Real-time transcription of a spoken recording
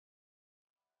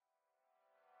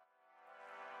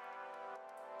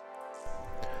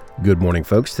Good morning,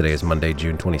 folks. Today is Monday,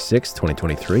 June 26,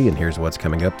 2023, and here's what's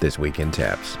coming up this week in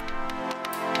TAPPS.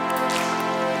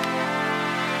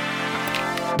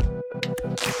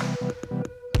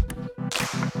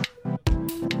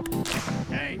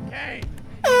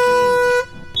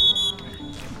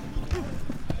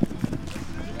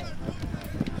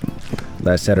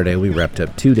 Last Saturday, we wrapped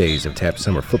up 2 days of TAPPS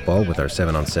summer football with our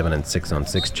 7-on-7 and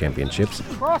 6-on-6 championships.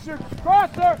 Crosser!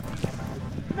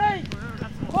 Nate!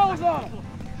 Close on him!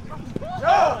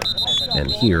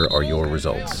 And here are your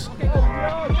results. In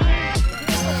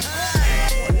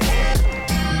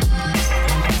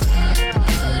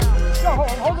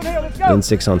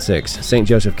 6-on-6, St.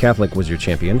 Joseph Catholic was your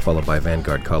champion, followed by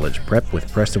Vanguard College Prep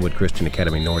with Prestonwood Christian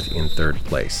Academy North in third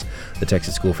place. The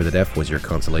Texas School for the Deaf was your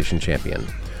consolation champion.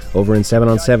 Over in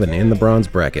 7-on-7, in the bronze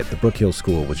bracket, the Brook Hill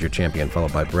School was your champion,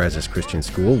 followed by Brazos Christian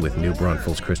School with New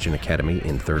Braunfels Christian Academy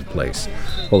in third place.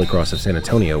 Holy Cross of San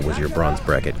Antonio was your bronze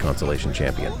bracket consolation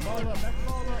champion.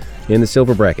 In the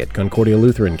silver bracket, Concordia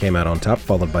Lutheran came out on top,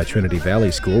 followed by Trinity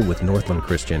Valley School with Northland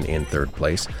Christian in third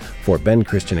place. Fort Bend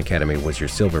Christian Academy was your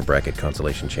silver bracket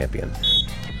consolation champion.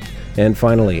 And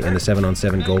finally, in the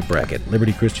 7-on-7 gold bracket,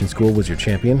 Liberty Christian School was your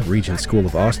champion, Regent School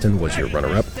of Austin was your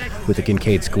runner-up, with the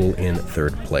Kincaid School in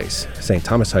third place. St.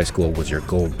 Thomas High School was your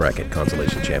gold bracket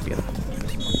consolation champion.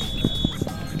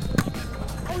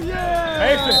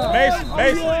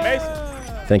 Mason!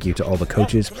 Thank you to all the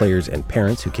coaches, players, and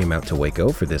parents who came out to Waco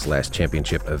for this last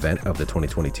championship event of the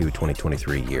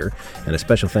 2022-2023 year, and a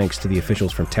special thanks to the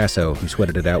officials from Tasso who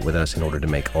sweated it out with us in order to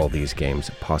make all these games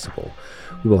possible.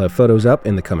 We will have photos up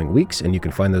in the coming weeks, and you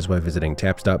can find those by visiting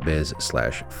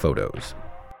tapps.biz/photos.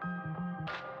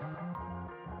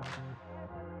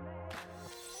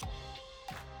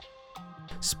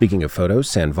 Speaking of photos,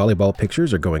 sand volleyball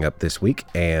pictures are going up this week,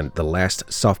 and the last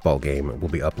softball game will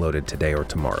be uploaded today or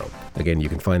tomorrow. Again, you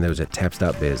can find those at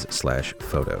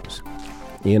tapps.biz/photos.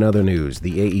 In other news,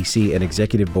 the AEC and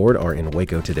Executive Board are in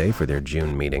Waco today for their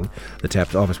June meeting. The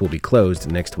TAPPS office will be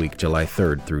closed next week, July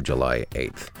 3rd through July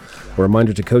 8th. A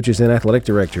reminder to coaches and athletic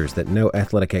directors that no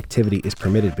athletic activity is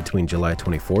permitted between July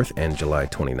 24th and July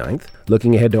 29th.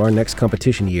 Looking ahead to our next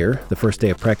competition year, the first day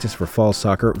of practice for fall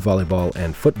soccer, volleyball,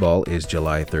 and football is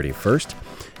July 31st,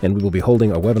 and we will be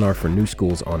holding a webinar for new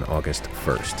schools on August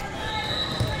 1st.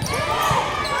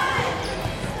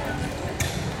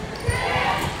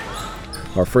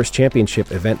 Our first championship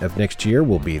event of next year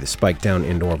will be the Spike Down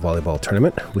Indoor Volleyball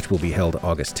Tournament, which will be held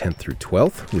August 10th through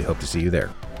 12th. We hope to see you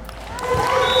there.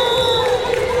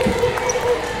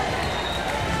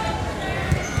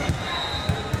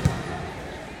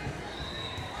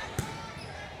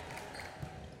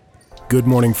 Good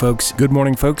morning, folks. It's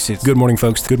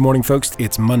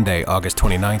Monday, August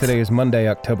 29th. Today is Monday,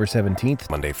 October 17th.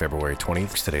 Monday, February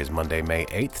 20th. Today is Monday, May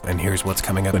 8th. And here's what's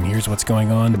coming up. And here's what's going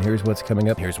on. And here's what's coming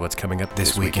up. Here's what's coming up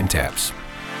this week in TAPPS.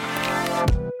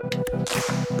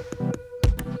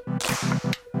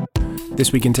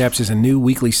 This Week in TAPPS is a new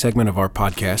weekly segment of our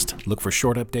podcast. Look for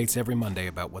short updates every Monday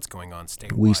about what's going on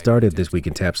statewide. We started This Week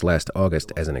in TAPPS last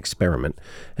August as an experiment,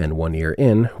 and 1 year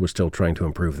in, we're still trying to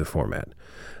improve the format.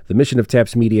 The mission of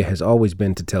TAPPS Media has always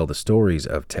been to tell the stories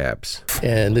of TAPPS.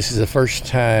 And this is the first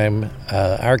time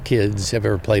our kids have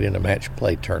ever played in a match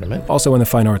play tournament. Also in the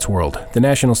fine arts world, the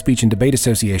National Speech and Debate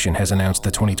Association has announced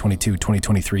the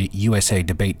 2022-2023 USA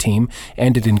Debate Team,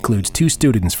 and it includes 2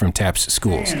 students from TAPPS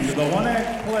schools. And the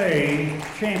one-act play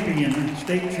champion,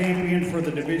 state champion for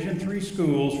the Division III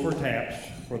schools for TAPPS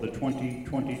for the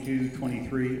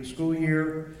 2022-23 school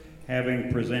year, having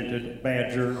presented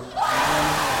Badger.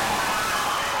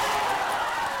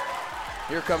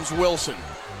 Here comes Wilson.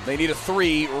 They need a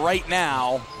 3 right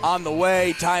now. On the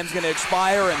way, time's going to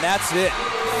expire, and that's it.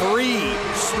 3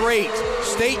 straight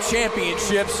state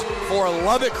championships for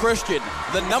Lubbock Christian.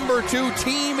 The number 2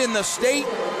 team in the state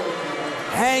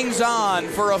hangs on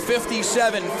for a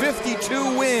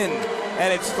 57-52 win.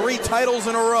 And it's 3 titles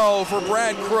in a row for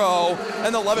Brad Crow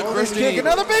and the Lubbock Christian kick,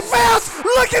 Eagles. another big pass!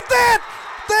 Look at that!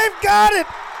 They've got it!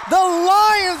 The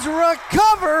Lions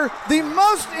recover the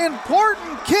most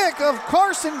important kick of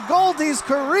Carson Goldie's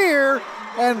career,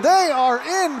 and they are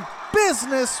in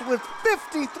business with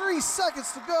 53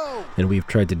 seconds to go. And we've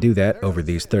tried to do that over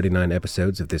these 39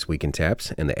 episodes of This Week in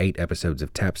TAPPS and the 8 episodes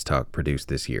of TAPPS Talk produced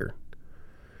this year.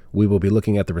 We will be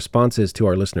looking at the responses to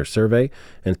our listener survey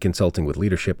and consulting with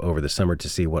leadership over the summer to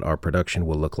see what our production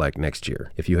will look like next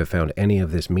year. If you have found any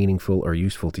of this meaningful or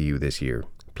useful to you this year,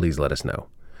 please let us know.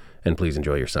 And please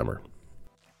enjoy your summer.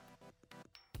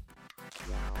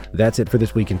 That's it for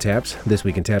This Week in TAPPS. This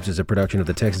Week in TAPPS is a production of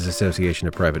the Texas Association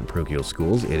of Private and Parochial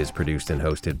Schools. It is produced and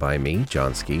hosted by me,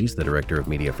 John Skees, the Director of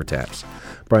Media for TAPPS.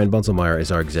 Brian Bunselmeyer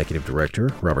is our Executive Director.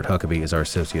 Robert Huckabee is our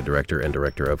Associate Director and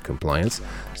Director of Compliance.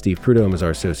 Steve Prudhomme is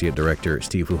our Associate Director.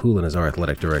 Steve Huhulan is our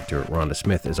Athletic Director. Rhonda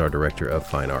Smith is our Director of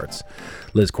Fine Arts.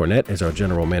 Liz Cornett is our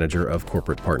General Manager of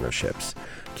Corporate Partnerships.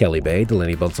 Kelly Bay,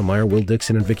 Delaney Bunselmeyer, Will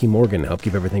Dixon, and Vicki Morgan help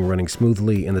keep everything running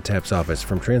smoothly in the TAPPS office,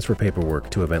 from transfer paperwork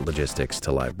to event logistics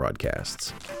to live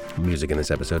broadcasts. Music in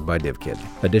this episode by DivKid.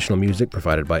 Additional music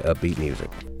provided by Upbeat Music.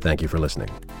 Thank you for listening.